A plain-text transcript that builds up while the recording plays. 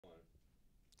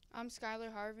I'm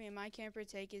Skylar Harvey, and my camper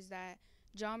take is that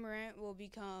John Morant will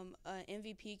become an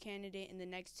MVP candidate in the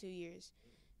next 2 years.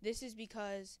 This is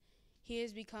because he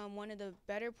has become one of the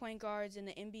better point guards in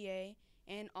the NBA,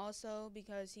 and also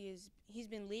because he's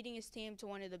been leading his team to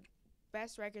one of the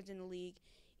best records in the league,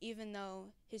 even though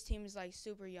his team is like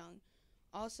super young.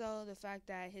 Also, the fact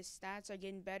that his stats are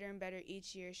getting better and better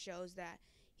each year shows that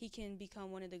he can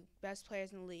become one of the best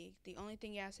players in the league. The only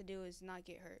thing he has to do is not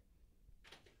get hurt,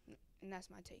 and that's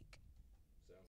my take.